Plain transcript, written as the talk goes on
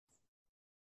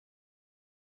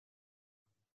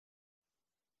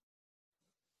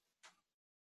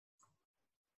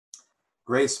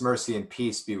Grace, mercy, and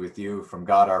peace be with you from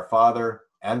God our Father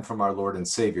and from our Lord and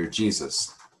Savior,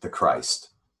 Jesus the Christ.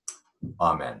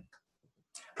 Amen.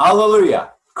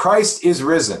 Alleluia! Christ is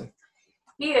risen.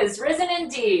 He is risen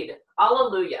indeed.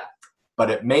 Alleluia.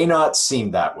 But it may not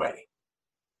seem that way,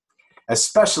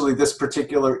 especially this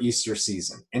particular Easter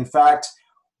season. In fact,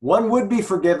 one would be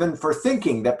forgiven for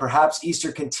thinking that perhaps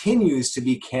Easter continues to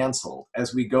be canceled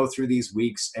as we go through these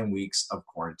weeks and weeks of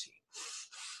quarantine.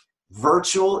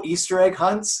 Virtual Easter egg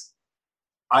hunts?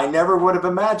 I never would have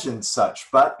imagined such,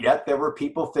 but yet there were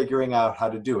people figuring out how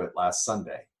to do it last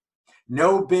Sunday.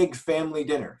 No big family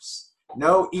dinners,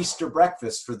 no Easter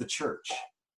breakfast for the church.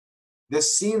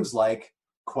 This seems like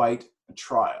quite a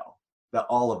trial that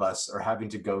all of us are having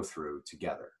to go through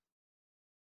together.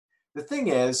 The thing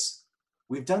is,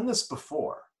 we've done this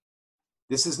before.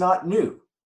 This is not new.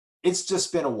 It's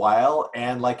just been a while,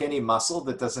 and like any muscle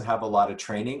that doesn't have a lot of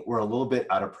training, we're a little bit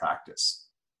out of practice.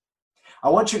 I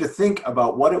want you to think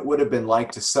about what it would have been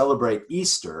like to celebrate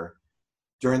Easter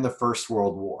during the First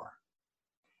World War,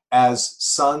 as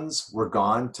sons were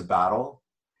gone to battle,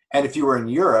 and if you were in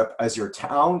Europe, as your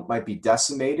town might be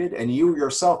decimated and you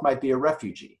yourself might be a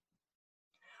refugee.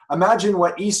 Imagine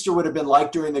what Easter would have been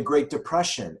like during the Great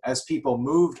Depression as people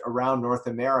moved around North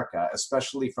America,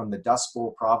 especially from the Dust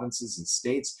Bowl provinces and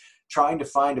states, trying to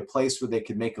find a place where they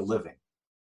could make a living.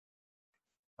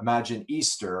 Imagine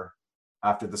Easter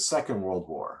after the Second World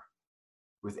War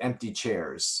with empty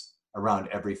chairs around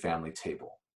every family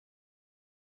table.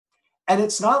 And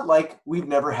it's not like we've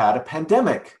never had a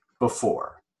pandemic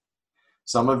before.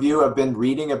 Some of you have been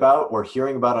reading about or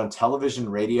hearing about on television,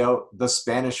 radio, the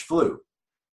Spanish flu,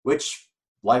 which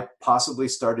possibly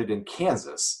started in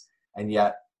Kansas, and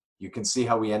yet you can see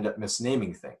how we end up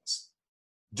misnaming things.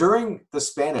 During the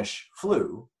Spanish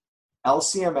flu,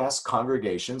 LCMS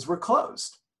congregations were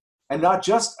closed. And not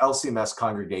just LCMS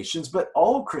congregations, but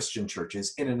all Christian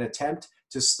churches in an attempt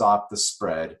to stop the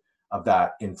spread of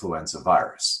that influenza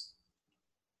virus.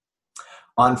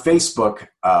 On Facebook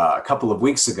a couple of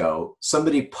weeks ago,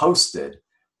 somebody posted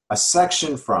a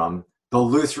section from the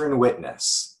Lutheran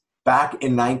Witness back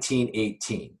in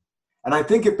 1918. And I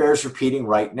think it bears repeating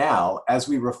right now as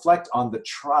we reflect on the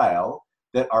trial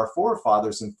that our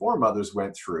forefathers and foremothers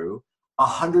went through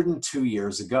 102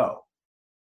 years ago.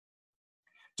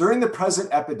 During the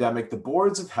present epidemic, the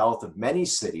boards of health of many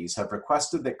cities have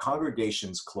requested that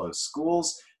congregations close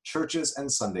schools, churches,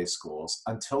 and Sunday schools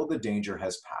until the danger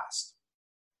has passed.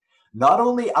 Not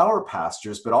only our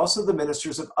pastors, but also the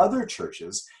ministers of other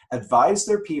churches advise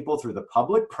their people through the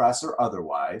public press or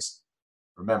otherwise,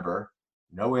 remember,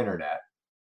 no internet,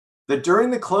 that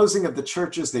during the closing of the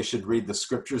churches, they should read the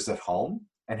scriptures at home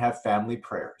and have family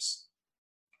prayers.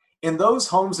 In those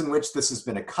homes in which this has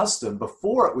been a custom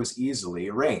before it was easily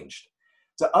arranged,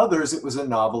 to others it was a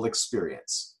novel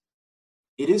experience.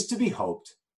 It is to be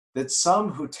hoped that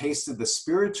some who tasted the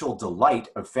spiritual delight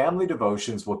of family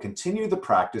devotions will continue the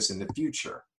practice in the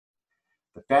future.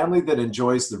 The family that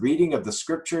enjoys the reading of the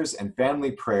scriptures and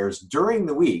family prayers during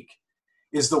the week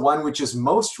is the one which is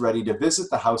most ready to visit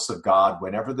the house of God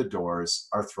whenever the doors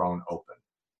are thrown open.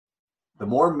 The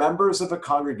more members of a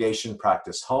congregation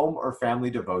practice home or family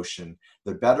devotion,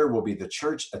 the better will be the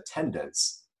church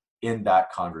attendance in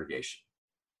that congregation.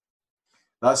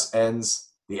 Thus ends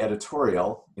the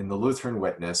editorial in the Lutheran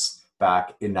Witness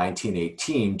back in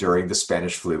 1918 during the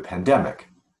Spanish flu pandemic.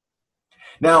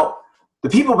 Now, the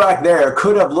people back there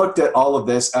could have looked at all of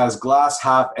this as glass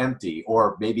half empty,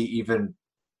 or maybe even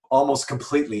almost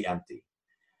completely empty.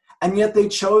 And yet they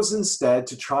chose instead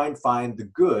to try and find the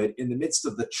good in the midst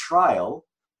of the trial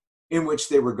in which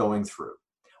they were going through.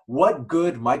 What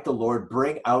good might the Lord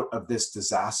bring out of this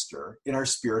disaster in our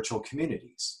spiritual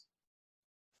communities?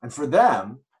 And for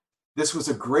them, this was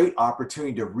a great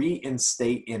opportunity to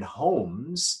reinstate in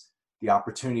homes the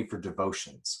opportunity for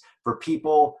devotions, for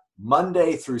people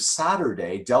Monday through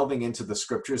Saturday delving into the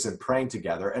scriptures and praying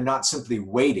together and not simply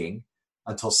waiting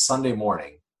until Sunday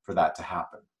morning for that to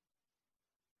happen.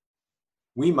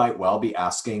 We might well be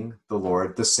asking the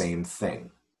Lord the same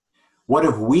thing. What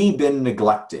have we been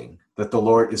neglecting that the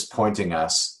Lord is pointing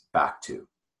us back to?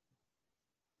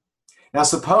 Now,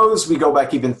 suppose we go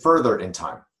back even further in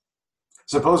time.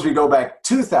 Suppose we go back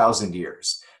 2,000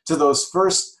 years to those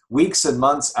first weeks and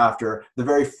months after the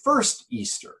very first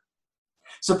Easter.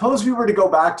 Suppose we were to go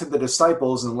back to the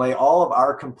disciples and lay all of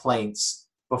our complaints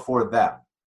before them.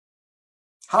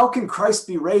 How can Christ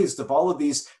be raised if all of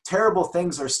these terrible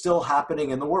things are still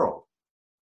happening in the world?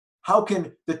 How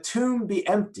can the tomb be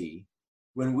empty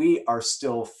when we are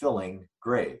still filling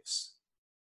graves?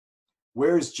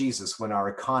 Where is Jesus when our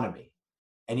economy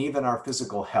and even our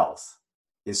physical health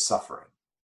is suffering?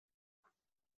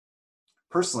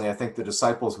 Personally, I think the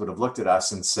disciples would have looked at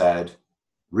us and said,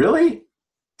 "Really?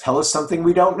 Tell us something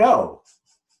we don't know."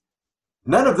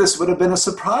 None of this would have been a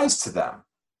surprise to them.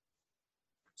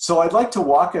 So I'd like to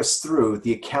walk us through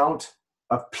the account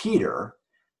of Peter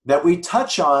that we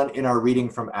touch on in our reading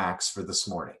from Acts for this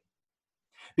morning.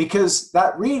 Because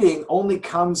that reading only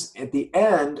comes at the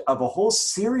end of a whole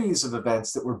series of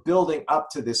events that were building up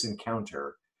to this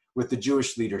encounter with the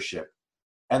Jewish leadership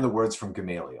and the words from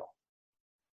Gamaliel.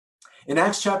 In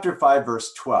Acts chapter 5,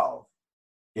 verse 12,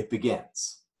 it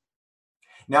begins.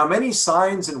 Now many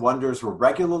signs and wonders were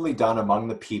regularly done among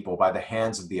the people by the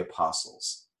hands of the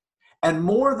apostles. And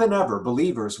more than ever,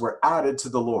 believers were added to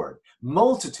the Lord,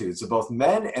 multitudes of both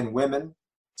men and women,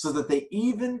 so that they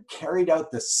even carried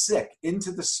out the sick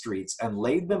into the streets and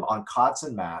laid them on cots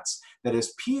and mats, that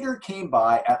as Peter came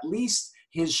by, at least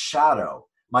his shadow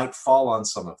might fall on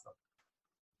some of them.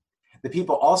 The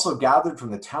people also gathered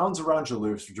from the towns around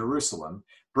Jerusalem,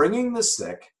 bringing the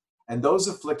sick and those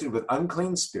afflicted with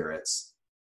unclean spirits,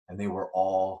 and they were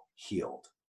all healed.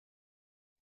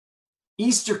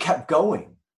 Easter kept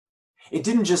going. It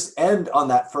didn't just end on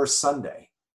that first Sunday.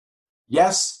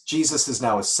 Yes, Jesus is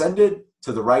now ascended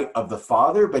to the right of the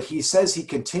Father, but he says he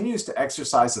continues to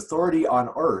exercise authority on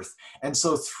earth. And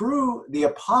so through the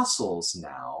apostles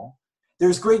now,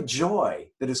 there's great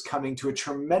joy that is coming to a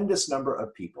tremendous number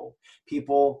of people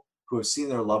who have seen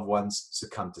their loved ones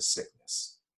succumb to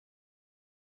sickness.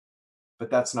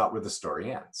 But that's not where the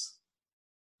story ends.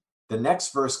 The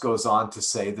next verse goes on to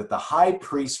say that the high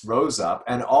priest rose up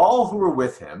and all who were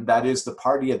with him, that is the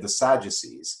party of the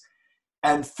Sadducees,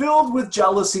 and filled with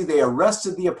jealousy, they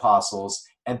arrested the apostles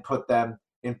and put them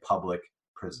in public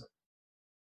prison.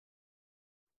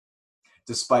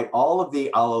 Despite all of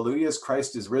the alleluias,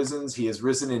 Christ is risen, he is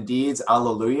risen indeed,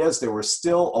 alleluias, there were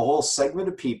still a whole segment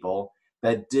of people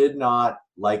that did not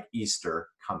like Easter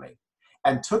coming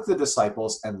and took the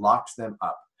disciples and locked them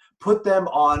up, put them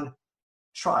on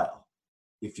trial,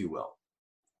 if you will,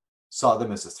 saw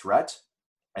them as a threat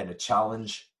and a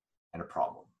challenge and a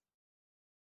problem.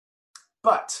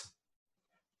 But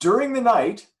during the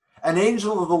night, an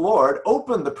angel of the Lord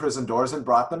opened the prison doors and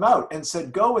brought them out and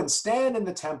said, "Go and stand in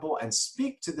the temple and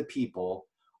speak to the people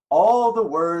all the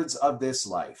words of this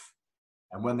life."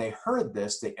 And when they heard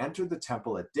this, they entered the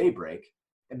temple at daybreak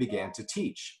and began to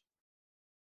teach.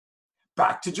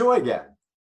 Back to joy again.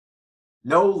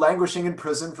 No languishing in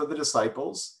prison for the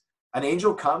disciples. An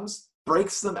angel comes,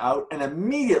 breaks them out, and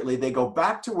immediately they go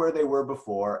back to where they were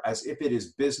before as if it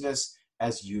is business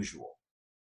as usual.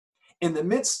 In the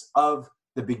midst of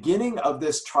the beginning of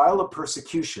this trial of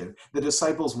persecution, the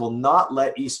disciples will not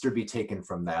let Easter be taken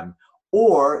from them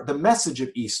or the message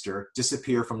of Easter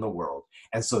disappear from the world.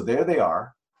 And so there they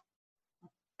are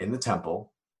in the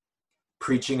temple,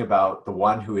 preaching about the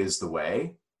one who is the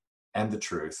way and the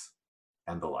truth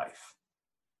and the life.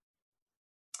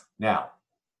 Now,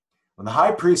 when the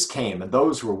high priest came and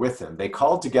those who were with him, they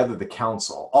called together the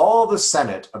council, all the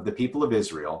senate of the people of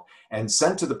Israel, and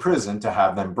sent to the prison to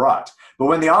have them brought. But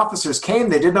when the officers came,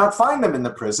 they did not find them in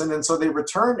the prison, and so they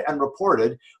returned and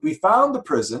reported, "We found the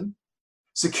prison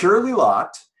securely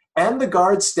locked and the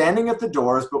guards standing at the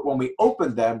doors, but when we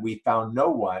opened them, we found no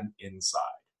one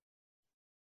inside."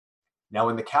 Now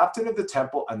when the captain of the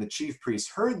temple and the chief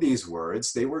priests heard these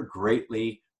words, they were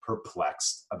greatly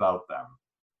perplexed about them,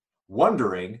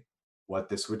 wondering what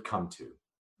this would come to.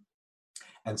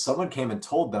 And someone came and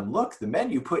told them, "Look, the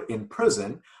men you put in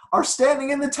prison are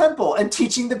standing in the temple and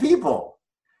teaching the people."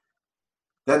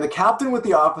 Then the captain with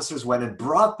the officers went and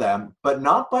brought them, but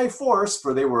not by force,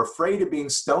 for they were afraid of being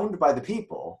stoned by the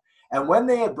people. And when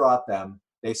they had brought them,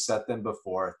 they set them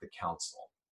before the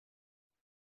council.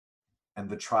 And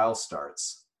the trial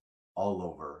starts all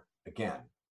over again.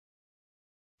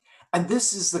 And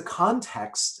this is the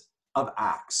context of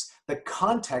Acts, the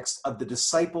context of the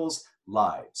disciples'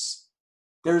 lives.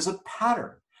 There's a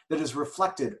pattern that is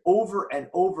reflected over and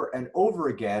over and over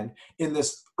again in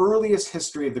this earliest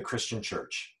history of the Christian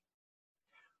church.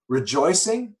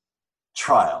 Rejoicing,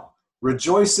 trial,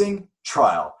 rejoicing,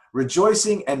 trial,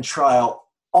 rejoicing and trial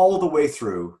all the way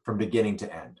through from beginning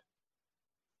to end.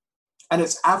 And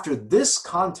it's after this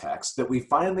context that we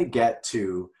finally get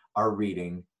to our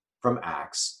reading from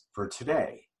Acts for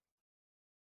today.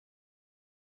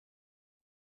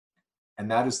 And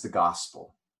that is the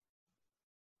gospel.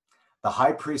 The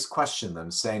high priest questioned them,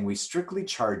 saying, "We strictly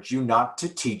charge you not to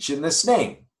teach in this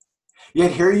name.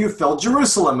 Yet here you fill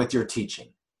Jerusalem with your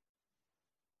teaching."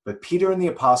 But Peter and the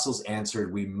apostles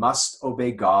answered, "We must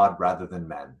obey God rather than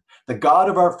men. The God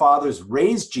of our fathers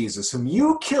raised Jesus, whom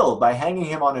you killed by hanging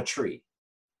him on a tree.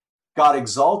 God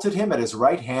exalted him at his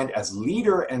right hand as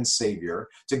leader and savior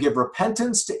to give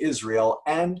repentance to Israel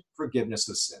and forgiveness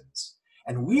of sins.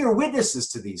 And we are witnesses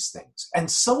to these things. And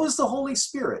so is the Holy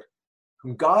Spirit,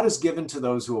 whom God has given to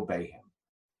those who obey him.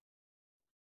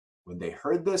 When they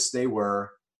heard this, they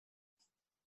were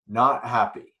not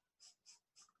happy.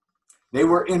 They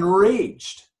were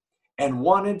enraged and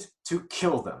wanted to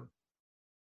kill them.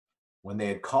 When they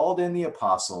had called in the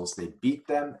apostles, they beat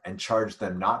them and charged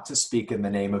them not to speak in the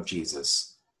name of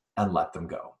Jesus and let them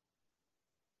go.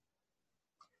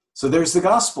 So there's the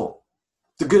gospel,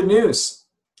 the good news,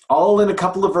 all in a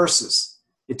couple of verses.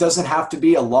 It doesn't have to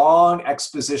be a long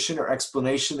exposition or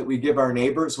explanation that we give our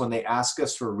neighbors when they ask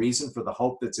us for a reason for the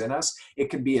hope that's in us. It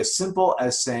can be as simple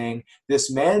as saying,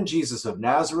 this man, Jesus of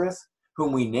Nazareth,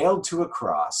 whom we nailed to a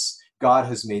cross, God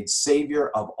has made Savior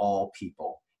of all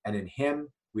people, and in him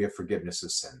we have forgiveness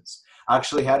of sins. I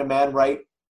actually had a man write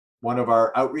one of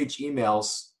our outreach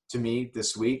emails to me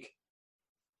this week,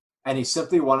 and he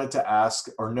simply wanted to ask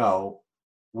or know,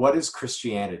 what is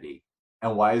Christianity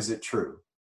and why is it true?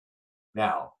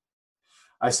 Now,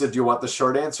 I said, do you want the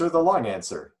short answer or the long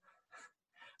answer?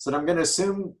 So I'm going to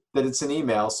assume that it's an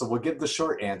email, so we'll give the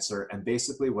short answer, and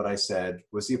basically what I said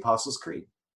was the Apostles' Creed.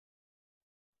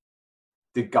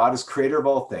 That God is creator of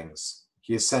all things.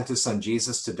 He has sent his son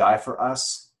Jesus to die for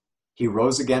us. He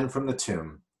rose again from the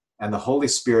tomb, and the Holy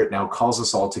Spirit now calls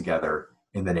us all together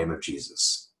in the name of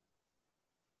Jesus.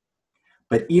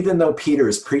 But even though Peter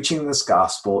is preaching this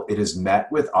gospel, it is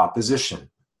met with opposition.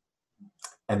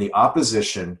 And the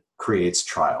opposition creates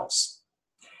trials.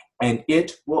 And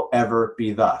it will ever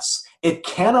be thus. It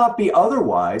cannot be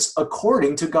otherwise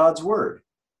according to God's word.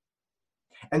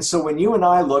 And so when you and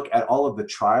I look at all of the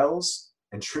trials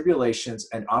and tribulations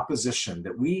and opposition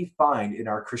that we find in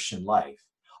our Christian life,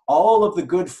 all of the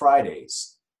Good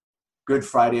Fridays, Good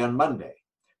Friday on Monday,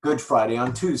 Good Friday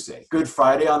on Tuesday, Good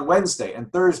Friday on Wednesday and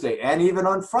Thursday, and even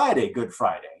on Friday, Good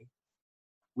Friday,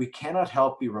 we cannot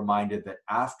help be reminded that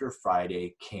after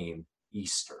Friday came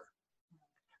Easter.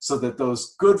 So that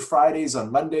those Good Fridays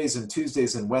on Mondays and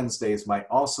Tuesdays and Wednesdays might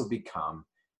also become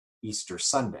Easter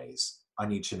Sundays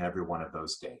on each and every one of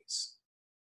those days.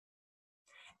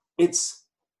 It's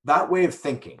that way of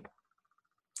thinking.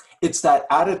 It's that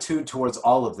attitude towards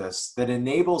all of this that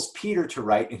enables Peter to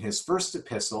write in his first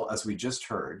epistle, as we just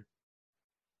heard,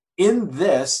 in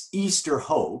this Easter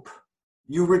hope,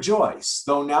 you rejoice,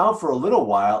 though now for a little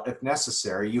while, if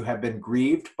necessary, you have been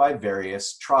grieved by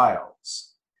various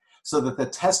trials, so that the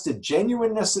tested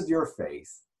genuineness of your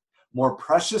faith, more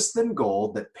precious than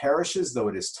gold that perishes though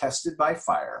it is tested by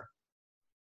fire,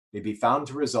 may be found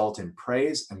to result in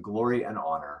praise and glory and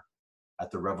honor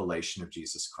at the revelation of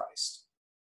Jesus Christ.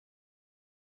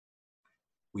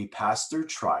 We pass through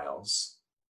trials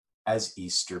as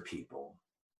Easter people.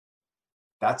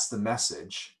 That's the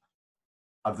message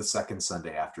of the second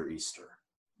Sunday after Easter.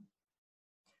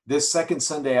 This second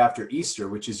Sunday after Easter,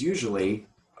 which is usually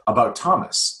about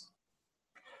Thomas.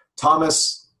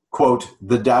 Thomas, quote,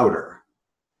 the doubter,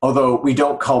 although we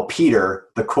don't call Peter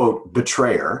the, quote,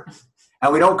 betrayer,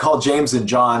 and we don't call James and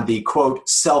John the, quote,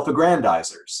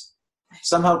 self-aggrandizers.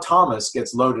 Somehow Thomas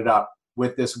gets loaded up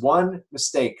with this one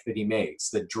mistake that he makes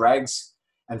that drags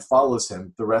and follows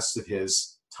him the rest of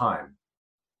his time.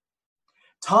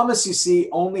 Thomas, you see,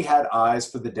 only had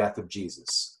eyes for the death of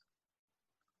Jesus.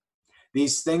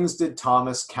 These things did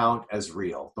Thomas count as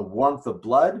real: the warmth of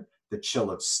blood, the chill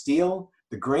of steel,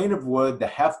 the grain of wood, the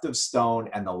heft of stone,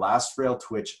 and the last frail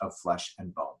twitch of flesh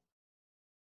and bone.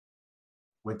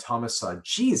 When Thomas saw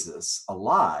Jesus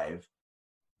alive,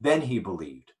 then he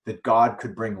believed that God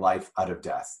could bring life out of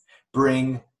death,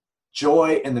 bring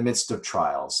joy in the midst of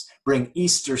trials, bring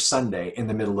Easter Sunday in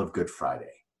the middle of Good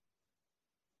Friday.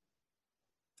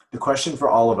 The question for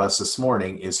all of us this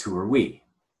morning is, who are we?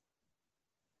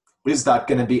 Is that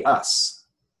going to be us?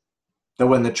 That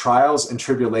when the trials and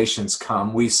tribulations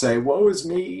come, we say, woe is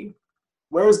me.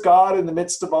 Where's God in the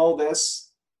midst of all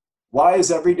this? Why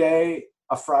is every day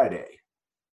a Friday?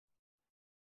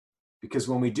 Because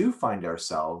when we do find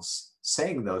ourselves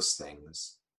saying those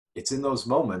things, it's in those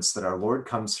moments that our Lord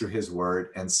comes through his word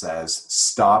and says,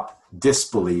 stop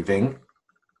disbelieving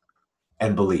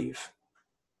and believe.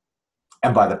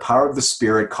 And by the power of the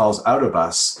Spirit calls out of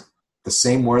us the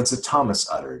same words that Thomas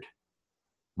uttered,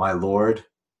 my Lord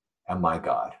and my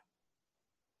God.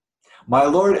 My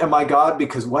Lord and my God,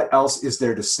 because what else is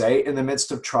there to say in the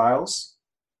midst of trials?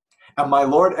 And my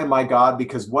Lord and my God,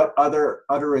 because what other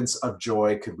utterance of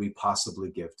joy could we possibly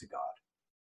give to God?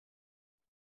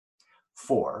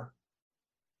 For,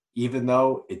 even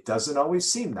though it doesn't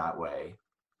always seem that way,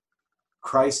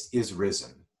 Christ is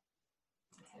risen.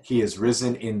 He is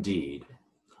risen indeed.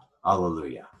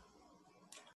 Alleluia.